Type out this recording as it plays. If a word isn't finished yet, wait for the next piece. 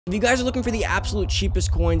If you guys are looking for the absolute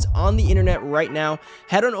cheapest coins on the internet right now,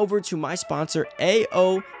 head on over to my sponsor,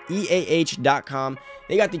 AOEAH.com.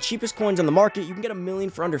 They got the cheapest coins on the market. You can get a million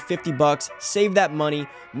for under 50 bucks. Save that money.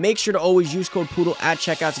 Make sure to always use code Poodle at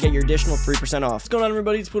checkout to get your additional 3% off. What's going on,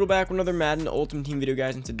 everybody? It's Poodle back with another Madden Ultimate Team video,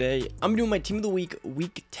 guys. And today, I'm doing my Team of the Week,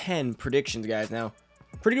 Week 10 predictions, guys. Now,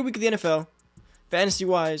 pretty good week of the NFL.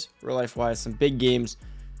 Fantasy-wise, real-life-wise, some big games.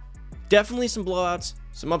 Definitely some blowouts,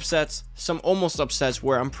 some upsets, some almost upsets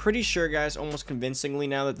where I'm pretty sure, guys, almost convincingly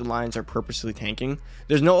now that the Lions are purposely tanking.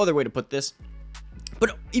 There's no other way to put this.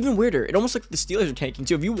 But even weirder, it almost like the Steelers are tanking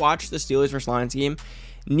too. If you watch the Steelers versus Lions game,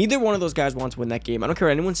 neither one of those guys wants to win that game. I don't care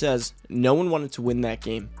what anyone says. No one wanted to win that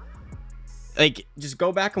game. Like, just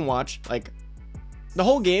go back and watch, like, the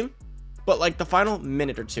whole game, but, like, the final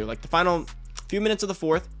minute or two. Like, the final few minutes of the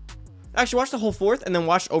fourth. Actually, watch the whole fourth and then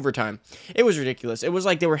watch overtime. It was ridiculous. It was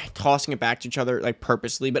like they were tossing it back to each other, like,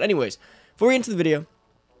 purposely. But anyways, before we get into the video,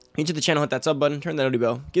 into the channel, hit that sub button, turn that noty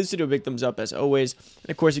bell, give this video a big thumbs up as always. And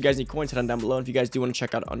of course, if you guys need coins, head on down below. And if you guys do want to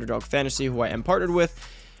check out Underdog Fantasy, who I am partnered with,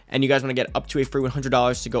 and you guys want to get up to a free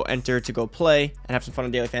 $100 to go enter, to go play, and have some fun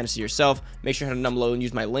on daily fantasy yourself, make sure to head down below and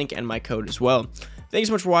use my link and my code as well. Thank you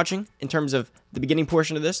so much for watching. In terms of the beginning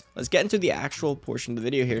portion of this, let's get into the actual portion of the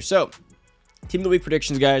video here. So, Team of the Week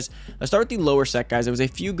predictions, guys. Let's start with the lower set, guys. There was a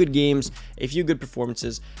few good games, a few good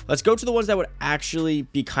performances. Let's go to the ones that would actually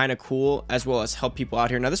be kind of cool, as well as help people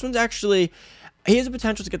out here. Now, this one's actually, he has the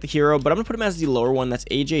potential to get the hero, but I'm going to put him as the lower one. That's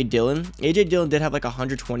A.J. Dillon. A.J. Dillon did have like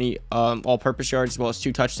 120 all-purpose yards, as well as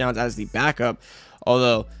 2 touchdowns as the backup,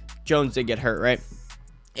 although Jones did get hurt, right?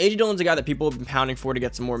 A.J. Dillon's a guy that people have been pounding for to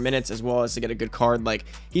get some more minutes, as well as to get a good card. Like,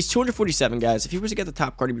 he's 247, guys. If he was to get the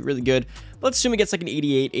top card, he'd be really good. But let's assume he gets like an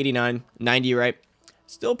 88, 89, 90, right?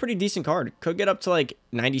 Still a pretty decent card. Could get up to like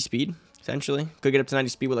 90 speed, essentially. Could get up to 90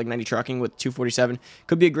 speed with like 90 trucking with 247.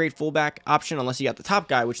 Could be a great fullback option, unless you got the top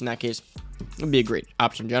guy, which in that case would be a great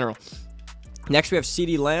option in general. Next, we have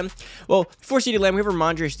Ceedee Lamb. Well, before Ceedee Lamb, we have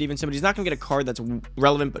Ramondre Stevenson, but he's not going to get a card that's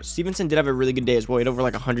relevant. But Stevenson did have a really good day as well. He had over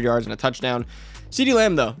like 100 yards and a touchdown. Ceedee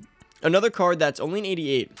Lamb, though, another card that's only an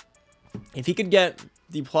 88. If he could get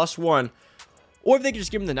the +1, or if they could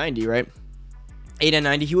just give him the 90, right? 8 and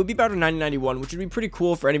 90, he would be about a 90-91, which would be pretty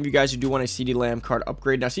cool for any of you guys who do want a Ceedee Lamb card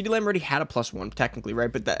upgrade. Now, Ceedee Lamb already had a +1, technically,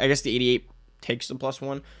 right? But I guess the 88 takes the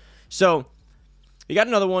 +1. So, you got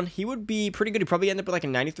another one. He would be pretty good. He'd probably end up with like a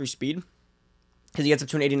 93 speed, because he gets up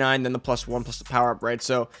to an 89, then the +1 plus the power up, right?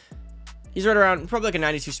 So he's right around probably like a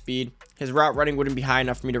 92 speed. His route running wouldn't be high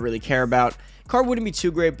enough for me to really care about. Card wouldn't be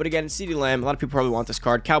too great, but again, Ceedee Lamb, a lot of people probably want this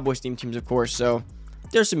card. Cowboys theme teams, of course, so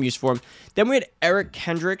there's some use for him. Then we had Eric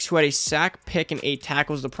Kendricks, who had a sack, pick, and 8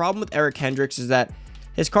 tackles. The problem with Eric Kendricks is that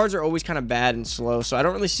his cards are always kind of bad and slow, so I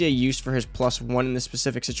don't really see a use for his +1 in this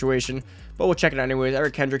specific situation, but we'll check it out anyways.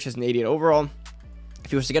 Eric Kendricks has an 88 overall.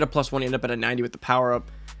 If he was to get a +1, he'd end up at a 90 with the power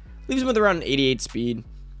up. Leaves him with around an 88 speed,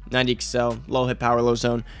 90 excel, low hit power, low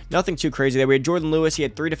zone. Nothing too crazy there. We had Jordan Lewis. He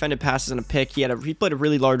had 3 defended passes and a pick. He played a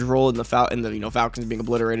really large role in the Falcons being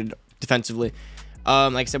obliterated defensively.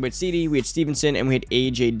 Like I said, we had Ceedee, we had Stevenson, and we had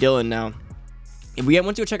A.J. Dillon. Now, if we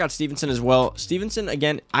went to go check out Stevenson as well. Stevenson,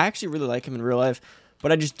 again, I actually really like him in real life,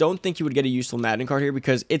 but I just don't think he would get a useful Madden card here,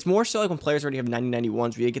 because it's more so like when players already have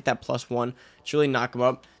 90-91s, where you get that +1 to really knock him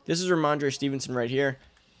up. This is Ramondre Stevenson right here.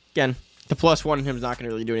 Again, the +1 in him is not going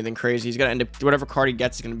to really do anything crazy. He's going to end up, whatever card he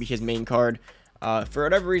gets is going to be his main card. For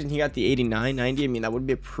whatever reason, he got the 89, 90. I mean, that would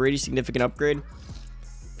be a pretty significant upgrade.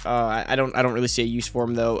 I don't really see a use for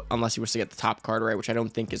him, though, unless he was to get the top card, right, which I don't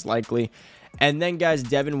think is likely. And then, guys,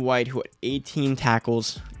 Devin White, who had 18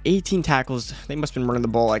 tackles. 18 tackles. They must have been running the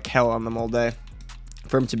ball like hell on them all day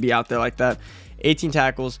for him to be out there like that. 18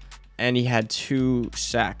 tackles, and he had 2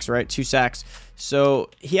 sacks, right? 2 sacks. So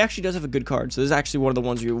he actually does have a good card. So this is actually one of the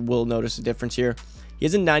ones you will notice a difference here. He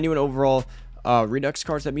has a 91 overall Redux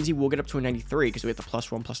card, so that means he will get up to a 93, because we have the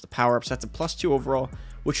 +1 plus the power up. So that's a +2 overall,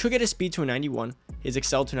 which should get his speed to a 91, his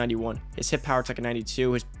excel to 91, his hit power to like a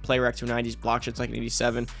 92, his play rec to a 90, his block shot's like an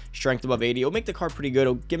 87, strength above 80. It'll make the card pretty good.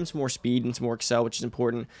 It'll give him some more speed and some more excel, which is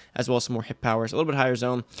important, as well as some more hit powers, a little bit higher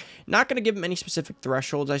zone. Not going to give him any specific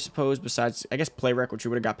thresholds, I suppose, besides, I guess, play rec, which we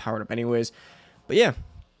would have got powered up anyways. But yeah,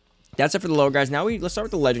 that's it for the lower guys. Now let's start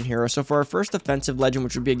with the legend hero. So for our first offensive legend,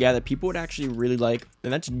 which would be a guy that people would actually really like,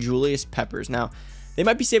 and that's Julius Peppers. Now, they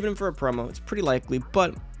might be saving him for a promo. It's pretty likely,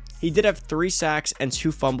 but he did have 3 sacks and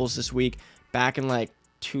 2 fumbles this week back in like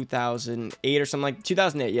 2008 or something, like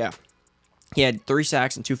 2008, yeah. He had 3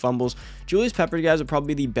 sacks and 2 fumbles. Julius Peppers, guys, would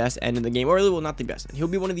probably be the best end in the game. Or really, well, not the best end. He'll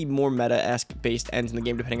be one of the more meta-esque based ends in the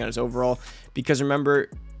game, depending on his overall. Because remember,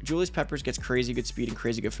 Julius Peppers gets crazy good speed and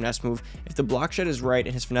crazy good finesse move. If the block shed is right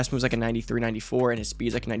and his finesse move is like a 93, 94, and his speed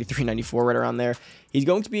is like a 93, 94, right around there, he's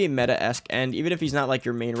going to be a meta-esque end. Even if he's not like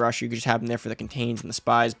your main rusher, you could just have him there for the contains and the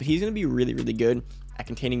spies. But he's going to be really, really good at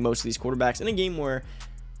containing most of these quarterbacks in a game where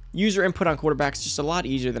user input on quarterbacks is just a lot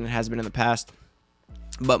easier than it has been in the past.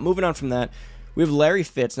 But moving on from that, we have Larry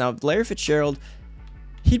Fitz. Now, Larry Fitzgerald,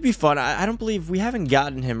 he'd be fun. I don't believe we haven't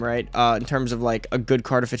gotten him, right, in terms of like a good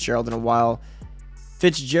card of Fitzgerald in a while.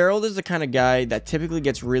 Fitzgerald is the kind of guy that typically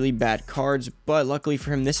gets really bad cards, but luckily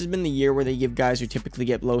for him, this has been the year where they give guys who typically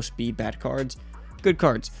get low speed bad cards good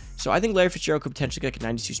cards. So I think Larry Fitzgerald could potentially get like a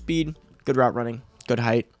 92 speed, good route running, good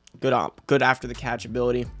height, good after the catch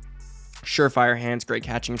ability, surefire hands, great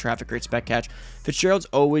catching traffic, great spec catch. Fitzgerald's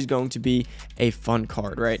always going to be a fun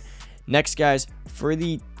card, right? Next, guys, for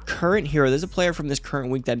the current hero, there's a player from this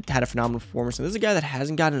current week that had a phenomenal performance. And there's a guy that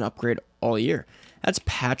hasn't gotten an upgrade all year. That's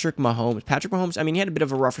Patrick Mahomes. Patrick Mahomes, I mean, he had a bit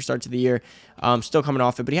of a rougher start to the year, still coming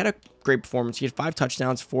off it, but he had a great performance. He had 5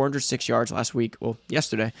 touchdowns, 406 yards last week, well,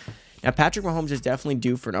 yesterday. Now, Patrick Mahomes is definitely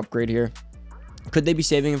due for an upgrade here. Could they be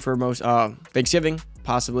saving him for most Thanksgiving?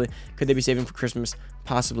 Possibly. Could they be saving for Christmas?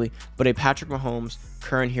 Possibly. But a Patrick Mahomes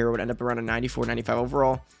current hero would end up around a 94, 95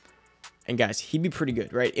 overall. And guys, he'd be pretty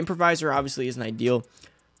good, right? Improviser obviously isn't ideal,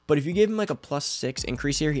 but if you give him like a +6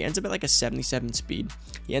 increase here, he ends up at like a 77 speed.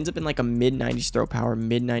 He ends up in like a mid-90s throw power,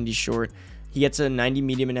 mid-90s short. He gets a 90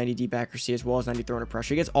 medium and 90 deep accuracy as well as 90 throw under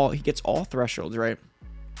pressure. He gets all thresholds, right?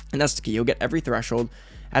 And that's the key. He'll get every threshold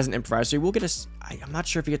as an improviser. So he will get I'm not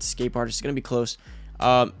sure if he gets escape artist. It's going to be close.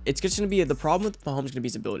 It's just going to be the problem with Mahomes is going to be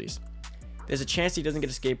his abilities. There's a chance he doesn't get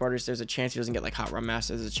escape artist. There's a chance he doesn't get like hot run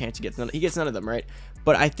master. There's a chance he gets none of them, right?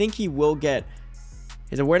 But I think he will get,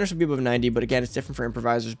 his awareness will be above 90, but again, it's different for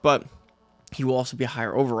improvisers, but he will also be a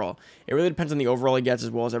higher overall. It really depends on the overall he gets as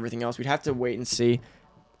well as everything else. We'd have to wait and see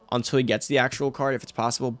until he gets the actual card if it's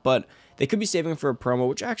possible, but they could be saving him for a promo,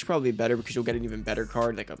 which actually probably be better because you'll get an even better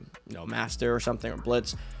card like a master or something or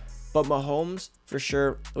blitz. But Mahomes, for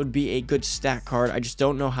sure, would be a good stat card. I just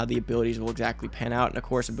don't know how the abilities will exactly pan out. And, of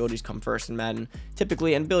course, abilities come first in Madden,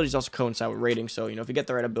 typically. And abilities also coincide with ratings. So, if you get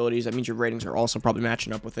the right abilities, that means your ratings are also probably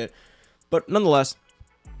matching up with it. But, nonetheless,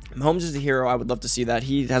 Mahomes is the hero. I would love to see that.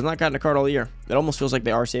 He has not gotten a card all year. It almost feels like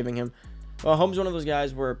they are saving him. Well, Mahomes is one of those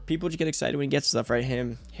guys where people just get excited when he gets stuff, right?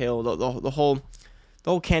 Him, Hill, the whole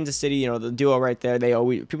Kansas City, the duo right there.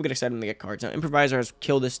 People get excited when they get cards. Now, Improviser has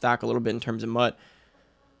killed his stock a little bit in terms of MUT.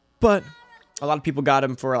 But a lot of people got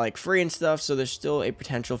him for like free and stuff, so there's still a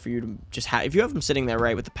potential for you to just have, if you have him sitting there,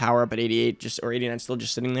 right, with the power up at 88 or 89 still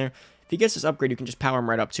just sitting there, if he gets this upgrade, you can just power him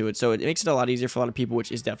right up to it. So it makes it a lot easier for a lot of people,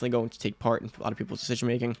 which is definitely going to take part in a lot of people's decision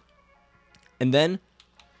making. And then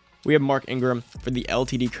we have Mark Ingram for the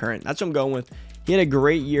LTD current. That's what I'm going with. He had a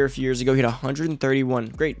great year a few years ago. He had 131,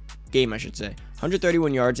 great game, I should say,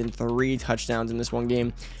 131 yards and 3 touchdowns in this one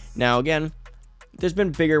game. Now, again, there's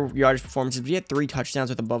been bigger yardage performances, but he had 3 touchdowns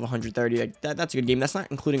with above 130. Like that's a good game. That's not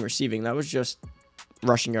including receiving. That was just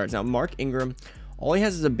rushing yards. Now, Mark Ingram, all he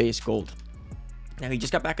has is a base gold. Now, he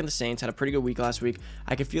just got back in the Saints, had a pretty good week last week.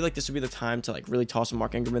 I can feel like this would be the time to like really toss a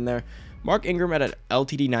Mark Ingram in there. Mark Ingram at an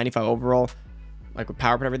LTD 95 overall, like with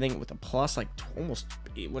power up and everything, with a plus like almost,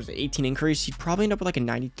 18 increase, he'd probably end up with like a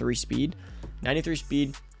 93 speed.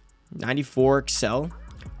 94 excel.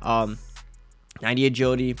 90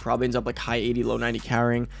 agility, probably ends up like high 80, low 90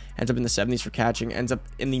 carrying, ends up in the 70s for catching, ends up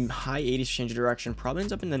in the high 80s for change of direction, probably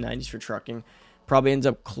ends up in the 90s for trucking, probably ends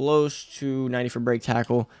up close to 90 for break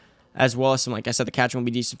tackle, as well as some, like I said, the catching will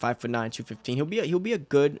be decent, 5'9", 215. He'll be a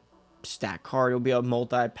good stat card. He'll be a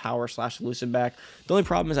multi-power / elusive back. The only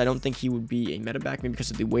problem is I don't think he would be a meta back, maybe because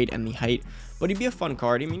of the weight and the height, but he'd be a fun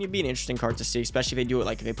card. I mean, he'd be an interesting card to see, especially if they do it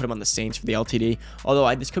like if they put him on the Saints for the LTD.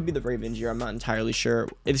 Although this could be the Ravens year. I'm not entirely sure.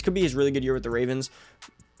 This could be his really good year with the Ravens,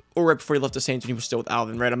 or right before he left the Saints when he was still with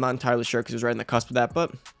Alvin, right? I'm not entirely sure because he was right on the cusp of that,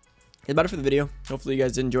 but that's about it for the video. Hopefully you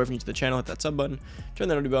guys did enjoy. If you're new to the channel, hit that sub button, turn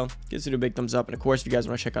that notification bell, give this video a big thumbs up, and of course, if you guys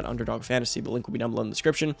want to check out Underdog Fantasy, the link will be down below in the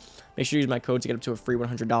description. Make sure you use my code to get up to a free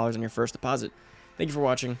 $100 on your first deposit. Thank you for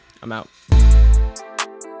watching. I'm out.